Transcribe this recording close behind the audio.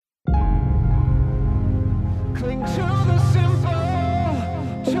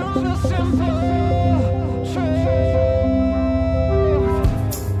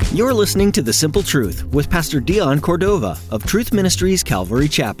You're listening to The Simple Truth with Pastor Dion Cordova of Truth Ministries Calvary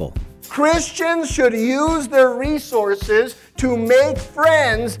Chapel. Christians should use their resources to make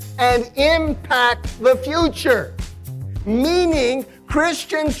friends and impact the future. Meaning,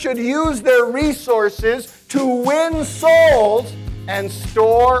 Christians should use their resources to win souls and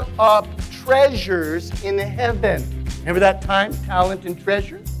store up treasures in heaven. Remember that time, talent and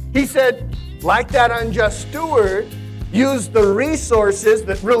treasure? He said, like that unjust steward, use the resources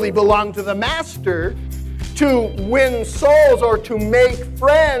that really belong to the master to win souls or to make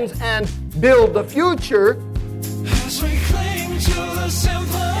friends and build the future. As we cling to the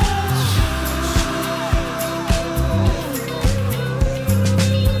simple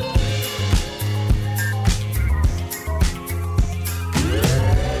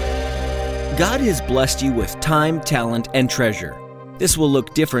God has blessed you with time, talent, and treasure. This will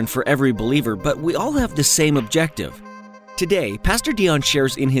look different for every believer, but we all have the same objective. Today, Pastor Dion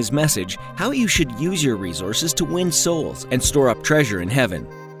shares in his message how you should use your resources to win souls and store up treasure in heaven.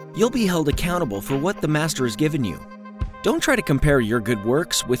 You'll be held accountable for what the Master has given you. Don't try to compare your good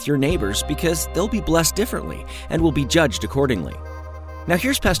works with your neighbors because they'll be blessed differently and will be judged accordingly. Now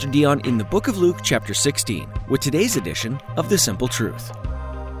here's Pastor Dion in the book of Luke chapter 16 with today's edition of The Simple Truth.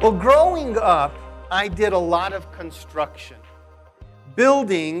 Well, growing up, I did a lot of construction,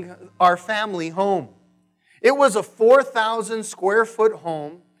 building our family home. It was a 4,000 square foot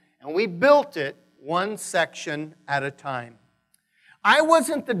home, and we built it one section at a time. I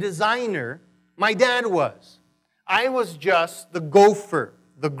wasn't the designer, my dad was. I was just the gopher,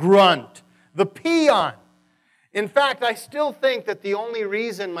 the grunt, the peon. In fact, I still think that the only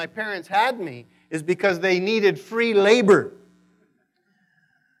reason my parents had me is because they needed free labor.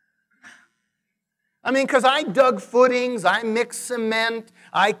 Because I dug footings, I mixed cement,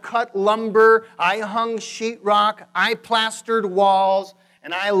 I cut lumber, I hung sheetrock, I plastered walls,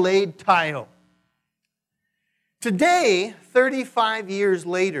 and I laid tile. Today, 35 years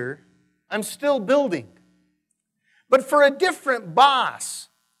later, I'm still building. But for a different boss.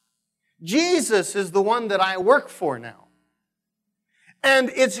 Jesus is the one that I work for now.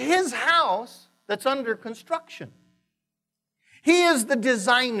 And it's His house that's under construction. He is the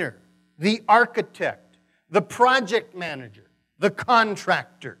designer, the architect, the project manager, the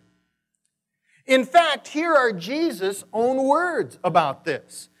contractor. In fact, here are Jesus' own words about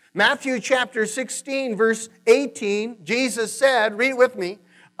this. Matthew chapter 16, verse 18, Jesus said, read it with me,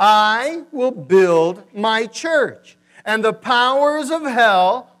 I will build my church, and the powers of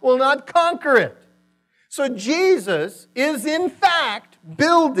hell will not conquer it. So Jesus is in fact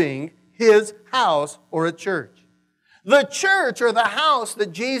building His house or a church. The church or the house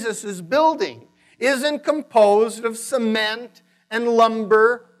that Jesus is building isn't composed of cement and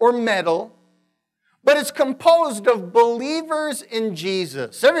lumber or metal, but it's composed of believers in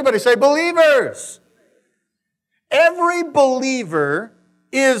Jesus. Everybody say believers. Every believer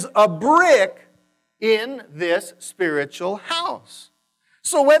is a brick in this spiritual house.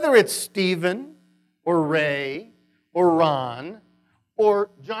 So whether it's Stephen or Ray or Ron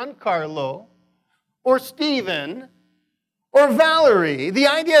or Giancarlo or Stephen or Valerie, the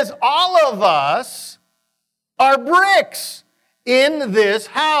idea is all of us are bricks in this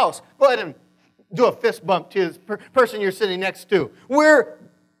house. Go ahead and do a fist bump to the person you're sitting next to. We're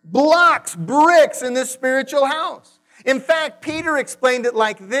blocks, bricks in this spiritual house. In fact, Peter explained it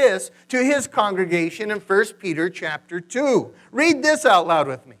like this to his congregation in 1 Peter chapter 2. Read this out loud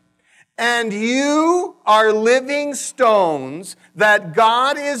with me. And you are living stones that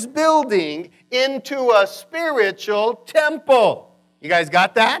God is building into a spiritual temple. You guys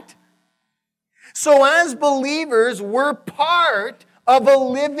got that? So as believers, we're part of a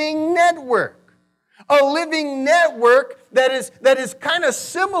living network. A living network that is kind of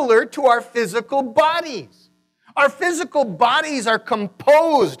similar to our physical bodies. Our physical bodies are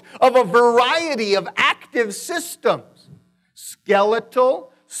composed of a variety of active systems.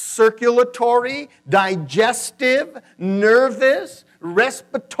 Skeletal, circulatory, digestive, nervous,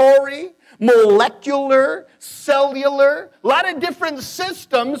 respiratory, molecular, cellular. A lot of different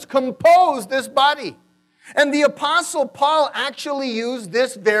systems compose this body. And the Apostle Paul actually used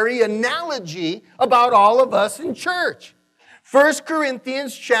this very analogy about all of us in church. 1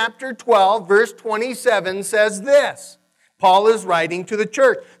 Corinthians chapter 12, verse 27 says this. Paul is writing to the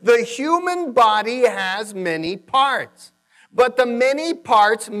church. The human body has many parts, but the many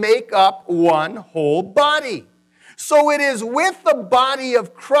parts make up one whole body. So it is with the body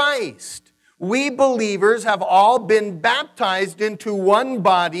of Christ. We believers have all been baptized into one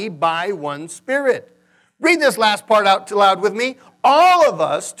body by one Spirit. Read this last part out loud with me. All of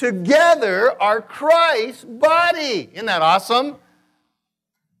us together are Christ's body. Isn't that awesome?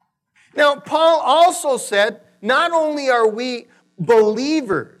 Now, Paul also said, not only are we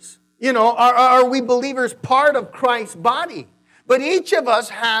believers, are we believers part of Christ's body, but each of us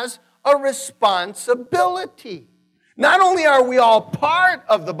has a responsibility. Not only are we all part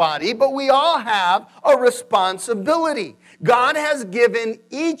of the body, but we all have a responsibility. God has given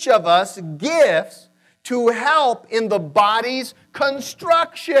each of us gifts to help in the body's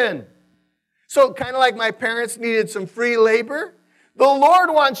construction. So kind of like my parents needed some free labor, the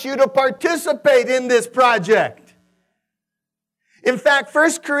Lord wants you to participate in this project. In fact,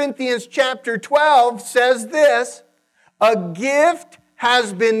 1 Corinthians chapter 12 says this, a gift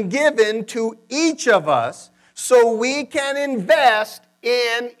has been given to each of us so we can invest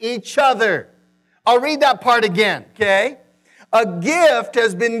in each other. I'll read that part again, okay? A gift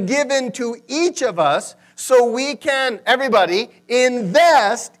has been given to each of us so we can, everybody,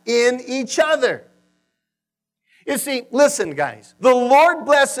 invest in each other. You see, listen, guys. The Lord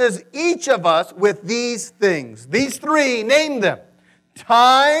blesses each of us with these things. These three, name them.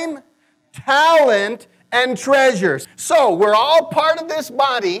 Time, talent, and treasure. So, we're all part of this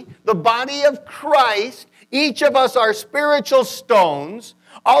body, the body of Christ. Each of us are spiritual stones.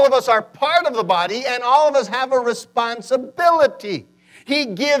 All of us are part of the body, and all of us have a responsibility. He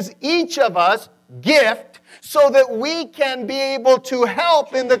gives each of us gift so that we can be able to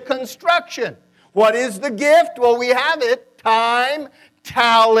help in the construction. What is the gift? Well, we have it. Time,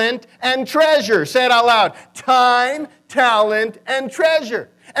 talent, and treasure. Say it out loud. Time, talent, and treasure.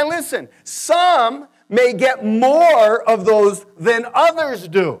 And listen, some may get more of those than others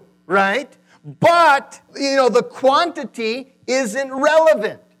do, right? But, the quantity isn't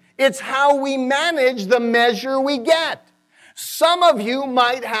relevant. It's how we manage the measure we get. Some of you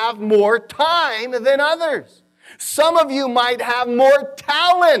might have more time than others. Some of you might have more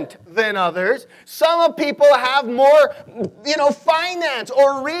talent than others. Some people have more, finance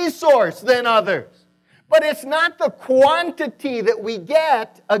or resource than others. But it's not the quantity that we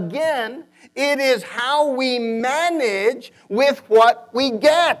get. Again, it is how we manage with what we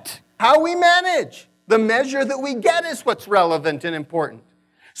get. How we manage. The measure that we get is what's relevant and important.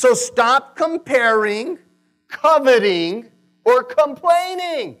 So stop comparing, coveting, or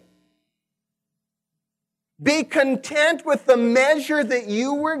complaining. Be content with the measure that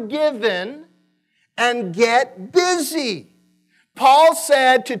you were given and get busy. Paul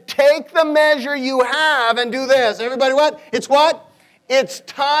said to take the measure you have and do this. Everybody what? It's what? It's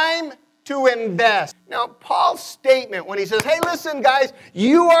time to invest. Now, Paul's statement when he says, hey, listen, guys,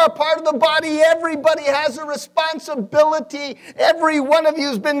 you are a part of the body. Everybody has a responsibility. Every one of you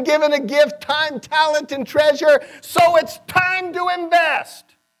has been given a gift, time, talent, and treasure. So it's time to invest.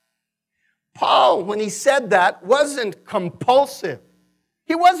 Paul, when he said that, wasn't compulsive.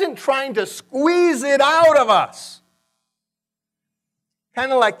 He wasn't trying to squeeze it out of us.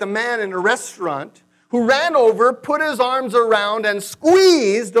 Kind of like the man in a restaurant who ran over, put his arms around, and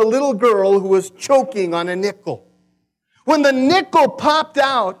squeezed a little girl who was choking on a nickel. When the nickel popped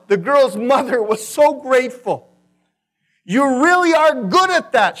out, the girl's mother was so grateful. You really are good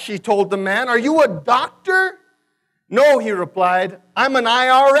at that, she told the man. Are you a doctor? No, he replied, I'm an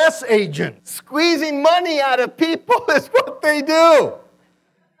IRS agent. Squeezing money out of people is what they do.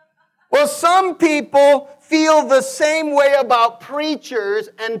 Well, some people feel the same way about preachers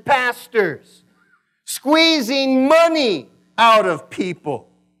and pastors. Squeezing money out of people.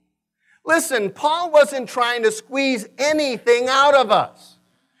 Listen, Paul wasn't trying to squeeze anything out of us.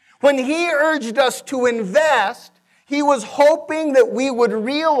 When he urged us to invest, he was hoping that we would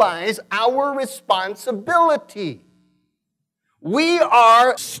realize our responsibility. We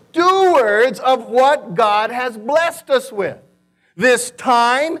are stewards of what God has blessed us with. This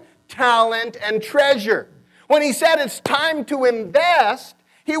time, talent, and treasure. When he said it's time to invest,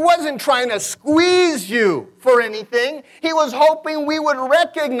 he wasn't trying to squeeze you for anything. He was hoping we would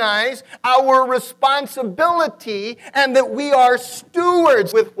recognize our responsibility and that we are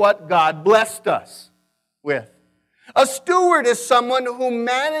stewards with what God blessed us with. A steward is someone who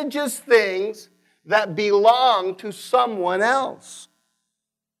manages things that belong to someone else.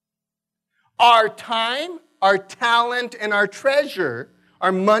 Our time, our talent, and our treasure,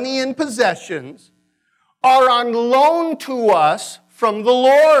 our money and possessions, are on loan to us from the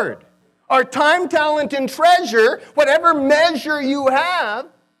Lord. Our time, talent, and treasure, whatever measure you have,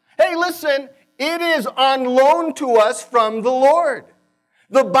 hey, listen, it is on loan to us from the Lord.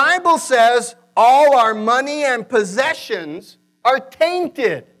 The Bible says all our money and possessions are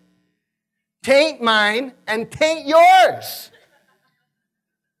tainted. Taint mine and taint yours.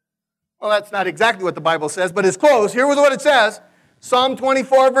 Well, that's not exactly what the Bible says, but it's close. Here was what it says. Psalm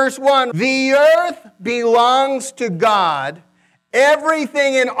 24, verse 1. The earth belongs to God.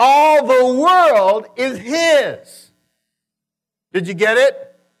 Everything in all the world is His. Did you get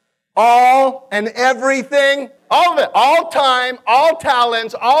it? All and everything. All of it. All time, all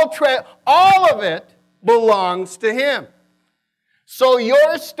talents, all of it belongs to Him. So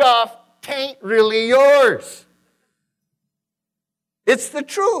your stuff tain't really yours. It's the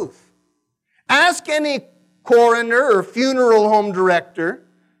truth. Ask any coroner or funeral home director.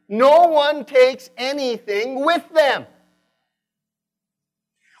 No one takes anything with them.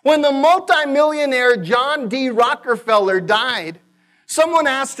 When the multimillionaire John D. Rockefeller died, someone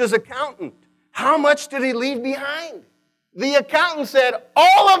asked his accountant, how much did he leave behind? The accountant said,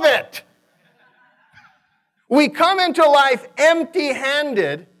 all of it. We come into life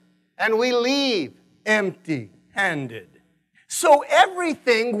empty-handed, and we leave empty-handed. So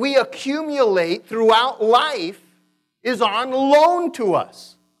everything we accumulate throughout life is on loan to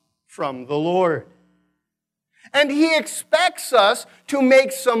us from the Lord. And He expects us to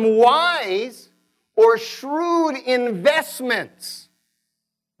make some wise or shrewd investments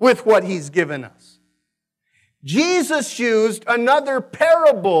with what He's given us. Jesus used another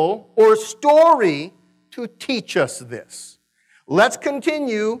parable or story to teach us this. Let's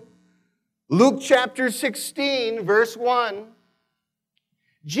continue. Luke chapter 16, verse 1.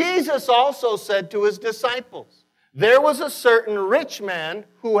 Jesus also said to His disciples, there was a certain rich man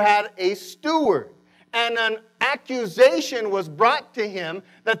who had a steward, and an accusation was brought to him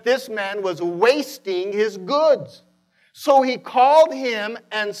that this man was wasting his goods. So he called him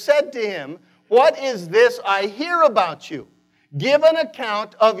and said to him, what is this I hear about you? Give an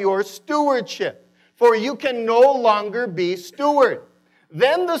account of your stewardship, for you can no longer be steward.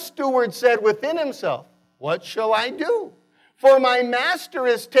 Then the steward said within himself, what shall I do? For my master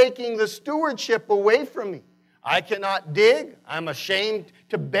is taking the stewardship away from me. I cannot dig. I'm ashamed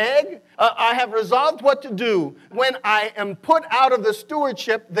to beg. I have resolved what to do. When I am put out of the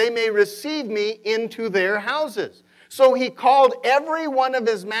stewardship, they may receive me into their houses. So he called every one of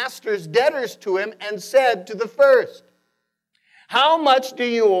his master's debtors to him and said to the first, how much do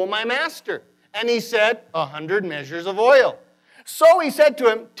you owe my master? And he said, 100 measures of oil. So he said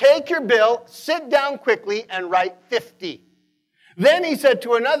to him, take your bill, sit down quickly, and write 50. Then he said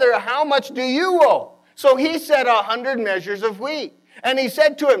to another, how much do you owe? So he said 100 measures of wheat. And he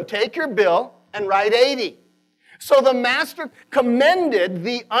said to him, take your bill and write 80. So the master commended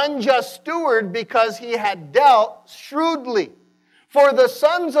the unjust steward because he had dealt shrewdly. For the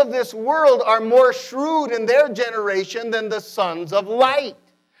sons of this world are more shrewd in their generation than the sons of light.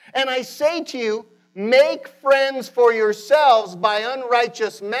 And I say to you, make friends for yourselves by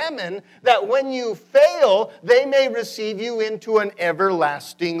unrighteous mammon, that when you fail, they may receive you into an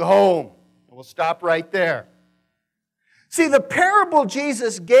everlasting home. We'll stop right there. See, the parable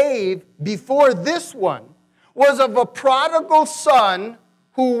Jesus gave before this one was of a prodigal son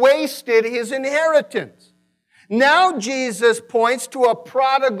who wasted his inheritance. Now Jesus points to a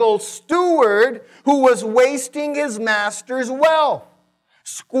prodigal steward who was wasting his master's wealth,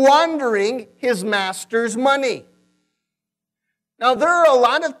 squandering his master's money. Now, there are a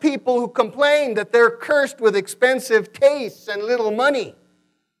lot of people who complain that they're cursed with expensive tastes and little money.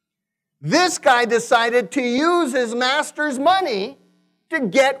 This guy decided to use his master's money to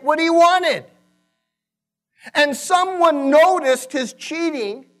get what he wanted. And someone noticed his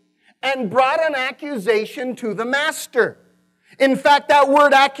cheating and brought an accusation to the master. In fact, that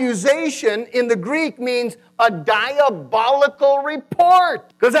word accusation in the Greek means a diabolical report,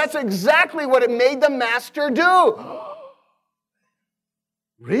 because that's exactly what it made the master do.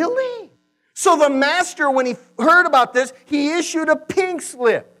 Really? So the master, when he heard about this, he issued a pink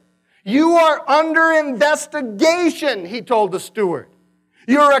slip. You are under investigation, he told the steward.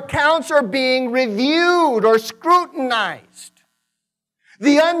 Your accounts are being reviewed or scrutinized.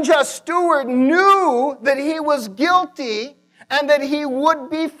 The unjust steward knew that he was guilty and that he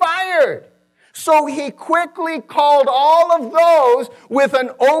would be fired. So he quickly called all of those with an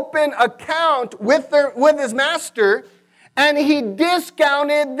open account with his master, and he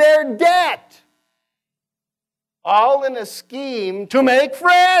discounted their debt. All in a scheme to make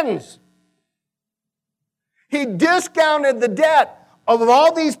friends. He discounted the debt of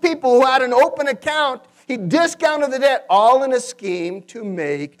all these people who had an open account. He discounted the debt, all in a scheme to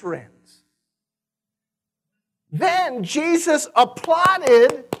make friends. Then Jesus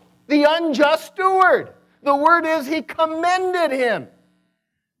applauded the unjust steward. The word is he commended him.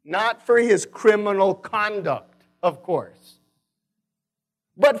 Not for his criminal conduct, of course,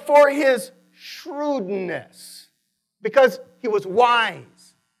 but for his shrewdness, because he was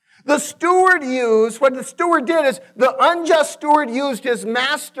wise. What the steward did is the unjust steward used his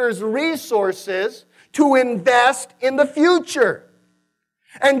master's resources to invest in the future.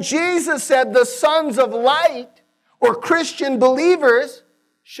 And Jesus said the sons of light, or Christian believers,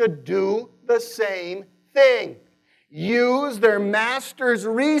 should do the same thing. Use their master's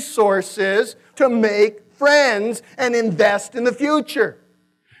resources to make friends and invest in the future.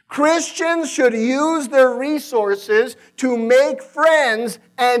 Christians should use their resources to make friends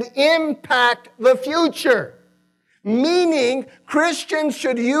and impact the future. Meaning, Christians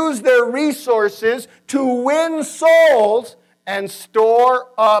should use their resources to win souls and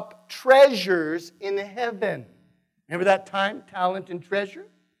store up treasures in heaven. Remember that time, talent and treasure?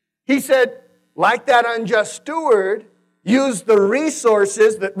 He said, like that unjust steward, use the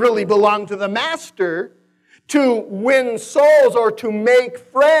resources that really belong to the master to win souls or to make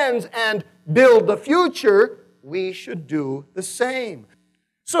friends and build the future. We should do the same.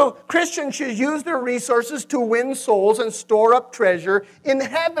 So Christians should use their resources to win souls and store up treasure in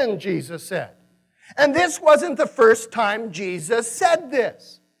heaven, Jesus said. And this wasn't the first time Jesus said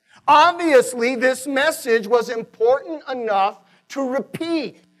this. Obviously, this message was important enough to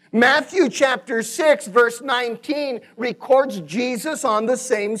repeat. Matthew chapter 6, verse 19 records Jesus on the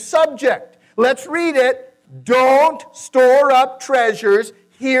same subject. Let's read it. Don't store up treasures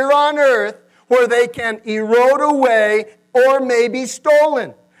here on earth where they can erode away or may be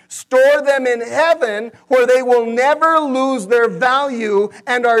stolen. Store them in heaven where they will never lose their value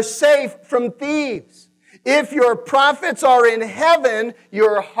and are safe from thieves. If your profits are in heaven,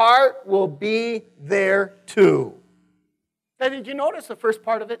 your heart will be there too. Now, did you notice the first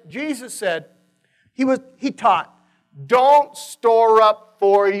part of it? Jesus said, he taught, don't store up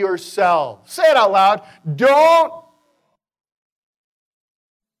for yourselves. Say it out loud. Don't.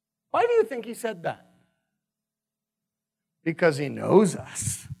 Why do you think he said that? Because he knows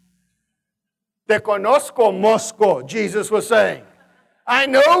us. Te conozco, Mosco, Jesus was saying. I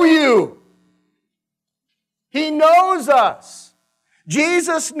know you. He knows us.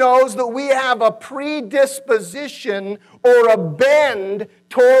 Jesus knows that we have a predisposition or a bend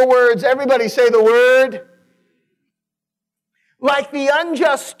towards, everybody say the word. Like the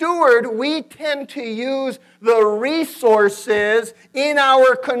unjust steward, we tend to use the resources in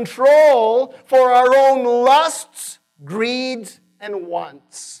our control for our own lusts, greeds, and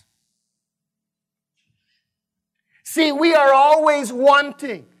wants. See, we are always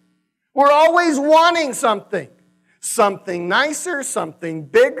wanting. We're always wanting something. Something nicer, something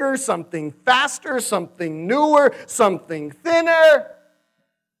bigger, something faster, something newer, something thinner.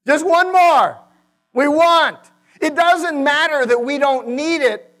 Just one more. We want. It doesn't matter that we don't need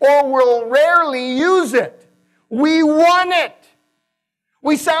it or will rarely use it. We want it.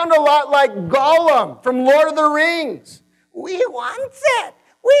 We sound a lot like Gollum from Lord of the Rings. We want it.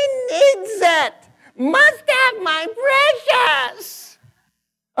 We needs it. Must have my precious.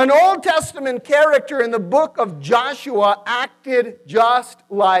 An Old Testament character in the book of Joshua acted just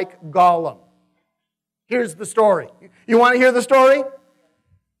like Gollum. Here's the story. You want to hear the story?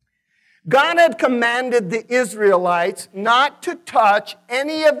 God had commanded the Israelites not to touch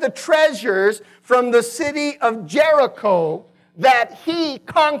any of the treasures from the city of Jericho that he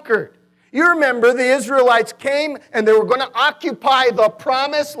conquered. You remember the Israelites came and they were going to occupy the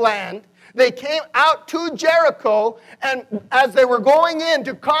promised land. They came out to Jericho, and as they were going in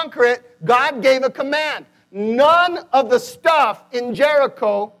to conquer it, God gave a command. None of the stuff in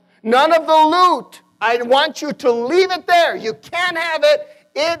Jericho, none of the loot, I want you to leave it there. You can't have it.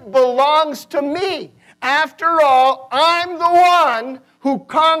 It belongs to me. After all, I'm the one who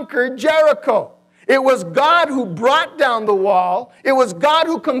conquered Jericho. It was God who brought down the wall. It was God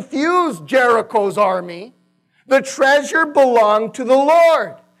who confused Jericho's army. The treasure belonged to the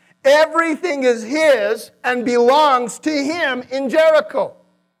Lord. Everything is his and belongs to him in Jericho.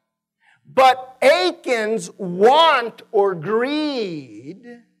 But Achan's want or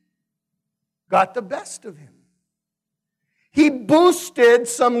greed got the best of him. He boosted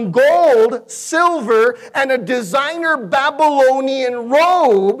some gold, silver, and a designer Babylonian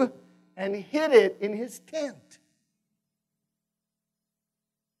robe and hid it in his tent.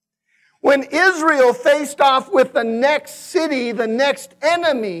 When Israel faced off with the next city, the next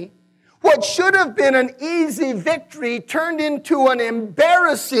enemy, what should have been an easy victory turned into an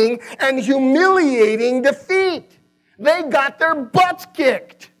embarrassing and humiliating defeat. They got their butts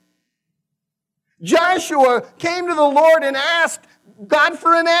kicked. Joshua came to the Lord and asked God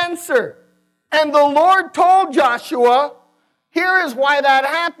for an answer. And the Lord told Joshua, here is why that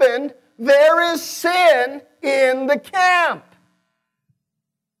happened. There is sin in the camp.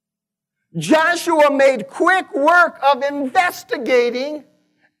 Joshua made quick work of investigating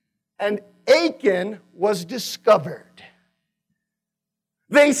and Achan was discovered.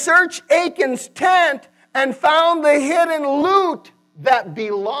 They searched Achan's tent and found the hidden loot that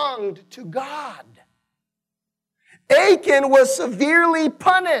belonged to God. Achan was severely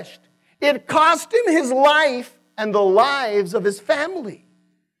punished. It cost him his life and the lives of his family.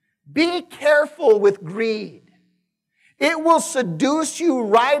 Be careful with greed. It will seduce you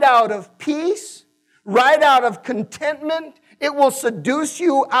right out of peace, right out of contentment. It will seduce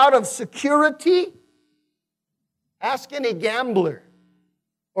you out of security. Ask any gambler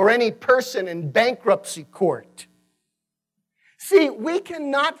or any person in bankruptcy court. See, we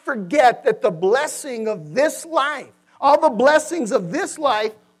cannot forget that the blessing of this life, all the blessings of this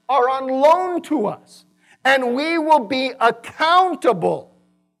life are on loan to us, and we will be accountable.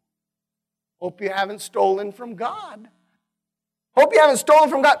 Hope you haven't stolen from God. Hope you haven't stolen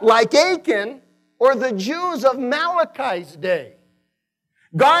from God like Achan or the Jews of Malachi's day.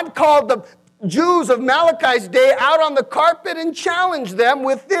 God called the Jews of Malachi's day out on the carpet and challenged them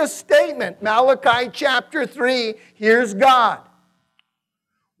with this statement. Malachi chapter 3, here's God.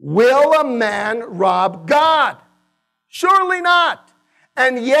 Will a man rob God? Surely not.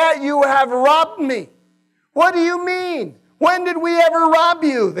 And yet you have robbed me. What do you mean? When did we ever rob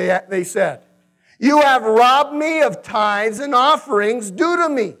you? They said. You have robbed me of tithes and offerings due to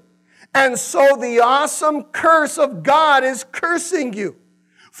me. And so the awesome curse of God is cursing you.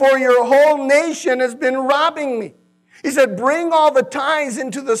 For your whole nation has been robbing me. He said, bring all the tithes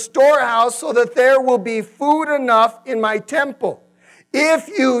into the storehouse so that there will be food enough in my temple. If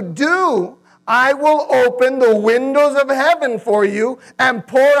you do, I will open the windows of heaven for you and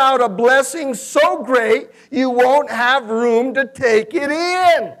pour out a blessing so great you won't have room to take it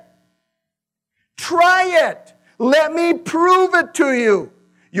in. Try it. Let me prove it to you.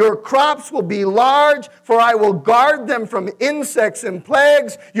 Your crops will be large, for I will guard them from insects and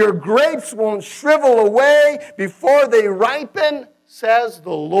plagues. Your grapes won't shrivel away before they ripen, says the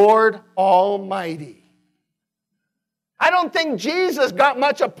Lord Almighty. I don't think Jesus got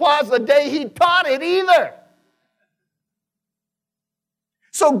much applause the day he taught it either.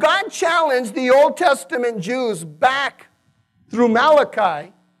 So God challenged the Old Testament Jews back through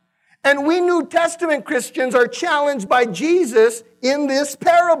Malachi, and we New Testament Christians are challenged by Jesus in this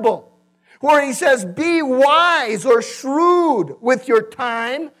parable, where he says, be wise or shrewd with your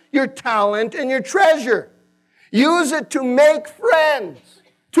time, your talent, and your treasure. Use it to make friends,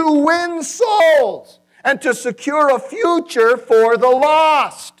 to win souls, and to secure a future for the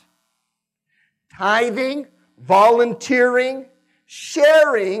lost. Tithing, volunteering,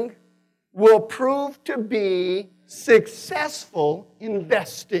 sharing will prove to be successful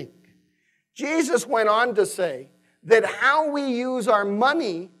investing. Jesus went on to say that how we use our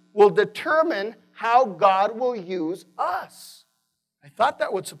money will determine how God will use us. I thought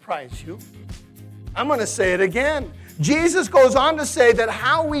that would surprise you. I'm going to say it again. Jesus goes on to say that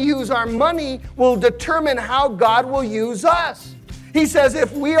how we use our money will determine how God will use us. He says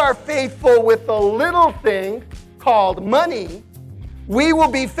if we are faithful with the little thing called money, we will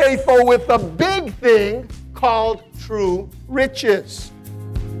be faithful with the big thing called true riches.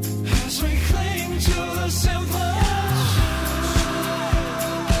 As we cling to the simple.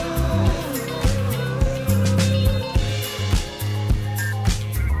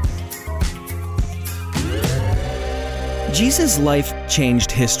 Jesus' life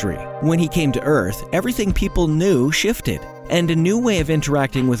changed history. When he came to earth, everything people knew shifted, and a new way of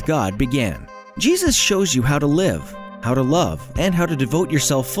interacting with God began. Jesus shows you how to live, how to love, and how to devote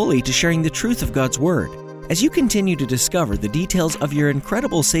yourself fully to sharing the truth of God's Word. As you continue to discover the details of your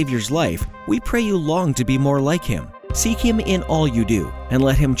incredible Savior's life, we pray you long to be more like Him. Seek Him in all you do, and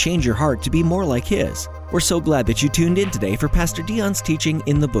let Him change your heart to be more like His. We're so glad that you tuned in today for Pastor Dion's teaching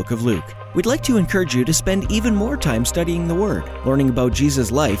in the book of Luke. We'd like to encourage you to spend even more time studying the Word, learning about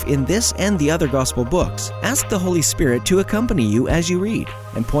Jesus' life in this and the other Gospel books. Ask the Holy Spirit to accompany you as you read,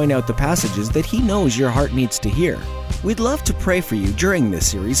 and point out the passages that He knows your heart needs to hear. We'd love to pray for you during this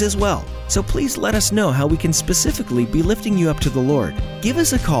series as well, so please let us know how we can specifically be lifting you up to the Lord. Give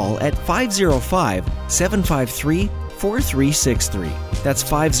us a call at 505-753-4363. That's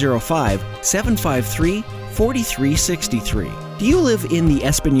 505-753-4363. Do you live in the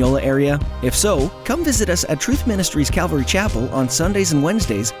Espanola area? If so, come visit us at Truth Ministries Calvary Chapel on Sundays and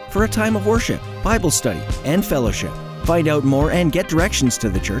Wednesdays for a time of worship, Bible study, and fellowship. Find out more and get directions to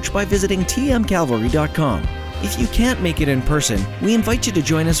the church by visiting tmcalvary.com. If you can't make it in person, we invite you to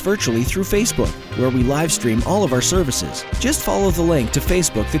join us virtually through Facebook, where we live stream all of our services. Just follow the link to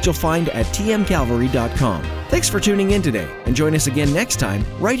Facebook that you'll find at tmcalvary.com. Thanks for tuning in today, and join us again next time,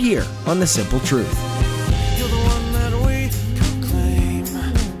 right here on The Simple Truth. You're the one that we proclaim.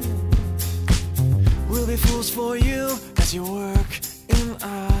 miracles for you as you work in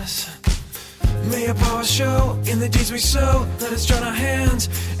us. May your power show in the deeds we sow. Let us join our hands,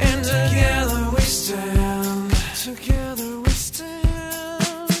 and together we stand. Together